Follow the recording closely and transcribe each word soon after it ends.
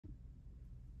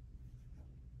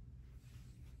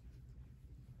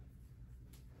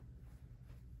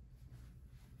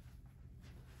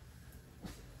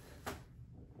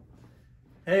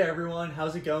Hey everyone,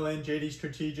 how's it going? JD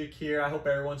Strategic here. I hope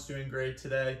everyone's doing great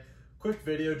today. Quick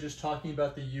video just talking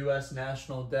about the US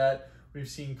national debt. We've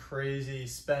seen crazy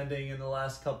spending in the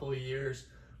last couple of years.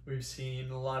 We've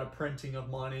seen a lot of printing of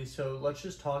money. So let's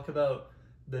just talk about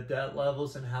the debt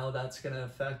levels and how that's going to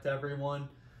affect everyone.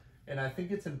 And I think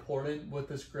it's important with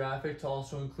this graphic to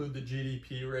also include the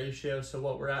GDP ratio, so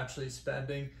what we're actually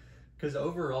spending. Because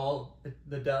overall,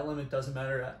 the debt limit doesn't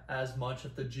matter as much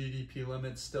if the GDP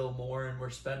limit's still more and we're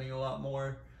spending a lot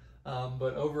more.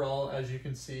 But overall, as you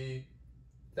can see,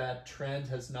 that trend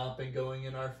has not been going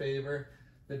in our favor.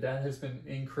 The debt has been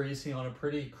increasing on a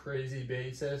pretty crazy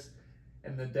basis,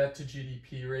 and the debt to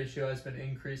GDP ratio has been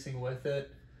increasing with it.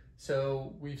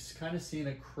 So we've kind of seen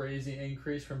a crazy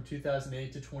increase from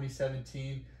 2008 to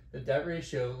 2017. The debt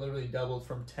ratio literally doubled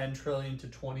from 10 trillion to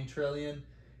 20 trillion.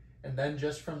 And then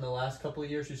just from the last couple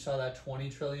of years, you saw that 20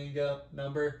 trillion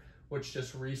number, which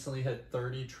just recently hit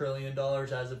 $30 trillion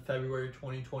as of February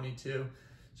 2022.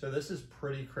 So this is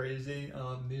pretty crazy.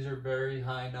 These are very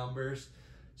high numbers.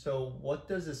 So what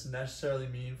does this necessarily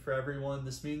mean for everyone?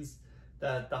 This means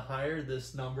that the higher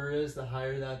this number is, the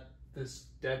higher that this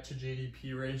debt to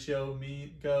GDP ratio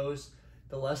goes,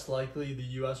 the less likely the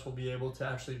US will be able to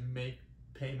actually make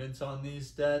payments on these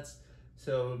debts.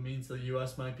 So it means the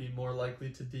US might be more likely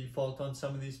to default on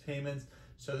some of these payments.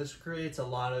 So this creates a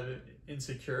lot of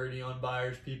insecurity on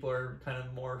buyers. People are kind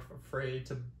of more afraid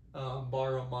to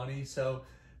borrow money. So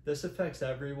this affects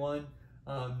everyone.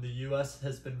 The US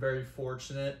has been very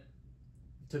fortunate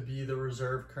to be the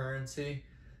reserve currency.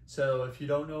 So if you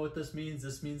don't know what this means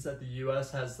that the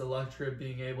US has the luxury of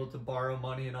being able to borrow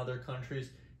money in other countries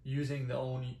using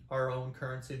our own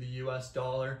currency, the US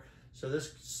dollar. So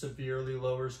this severely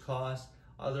lowers costs.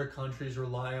 Other countries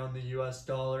rely on the US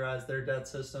dollar as their debt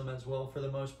system as well for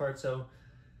the most part. So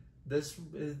this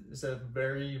is a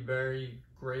very, very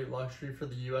great luxury for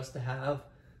the US to have.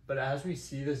 But as we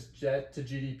see this debt to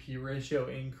GDP ratio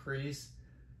increase,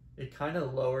 it kind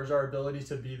of lowers our ability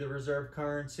to be the reserve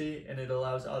currency, and it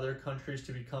allows other countries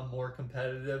to become more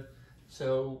competitive.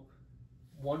 So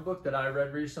one book that I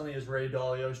read recently is Ray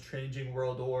Dalio's Changing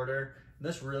World Order.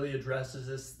 This really addresses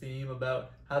this theme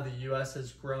about how the US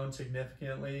has grown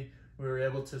significantly. We were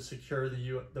able to secure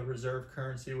the reserve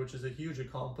currency, which is a huge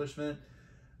accomplishment.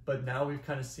 But now we've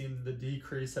kind of seen the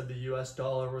decrease of the US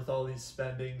dollar with all these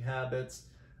spending habits,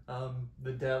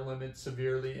 the debt limit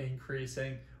severely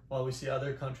increasing, while we see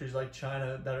other countries like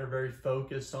China that are very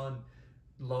focused on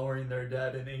lowering their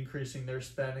debt and increasing their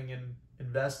spending and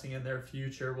investing in their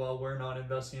future, while we're not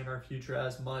investing in our future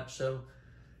as much. So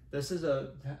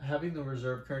having the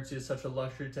reserve currency is such a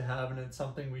luxury to have, and it's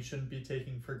something we shouldn't be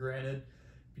taking for granted,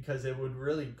 because it would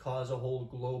really cause a whole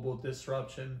global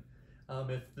disruption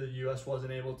if the US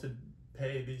wasn't able to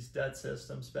pay these debt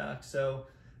systems back. So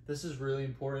this is really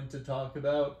important to talk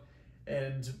about.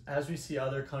 And as we see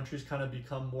other countries kind of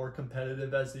become more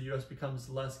competitive as the US becomes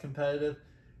less competitive,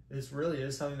 this really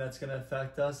is something that's going to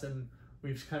affect us, and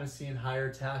we've kind of seen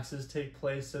higher taxes take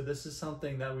place. So this is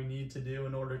something that we need to do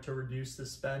in order to reduce the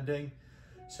spending.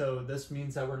 So this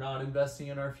means that we're not investing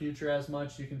in our future as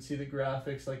much. You can see the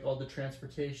graphics, like all the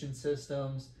transportation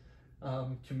systems,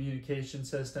 communication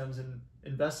systems, and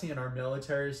investing in our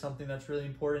military is something that's really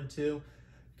important too.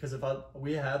 Because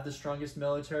we have the strongest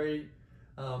military,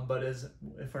 but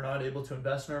if we're not able to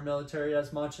invest in our military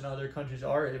as much, and other countries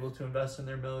are able to invest in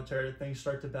their military, things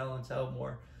start to balance out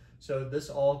more. So this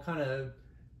all kind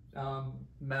of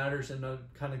matters in a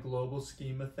kind of global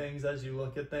scheme of things as you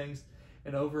look at things.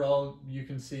 And overall, you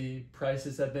can see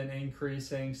prices have been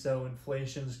increasing, so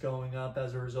inflation's going up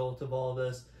as a result of all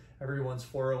this. Everyone's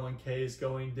 401k is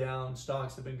going down,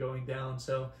 stocks have been going down.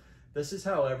 So this is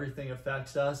how everything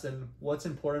affects us, and what's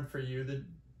important for you to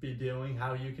be doing,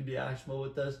 how you can be actionable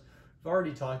with this. We've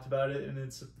already talked about it, and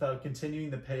it's about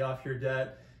continuing to pay off your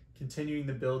debt, continuing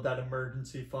to build that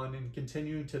emergency fund, and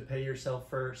continuing to pay yourself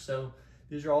first. So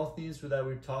these are all themes that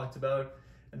we've talked about,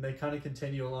 and they kind of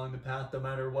continue along the path. No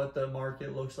matter what the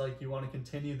market looks like, you want to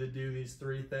continue to do these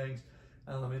three things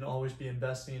and always be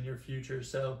investing in your future.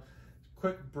 So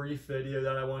quick brief video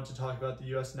that I wanted to talk about the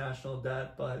US national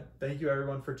debt, but thank you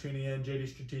everyone for tuning in. JD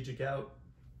Strategic out.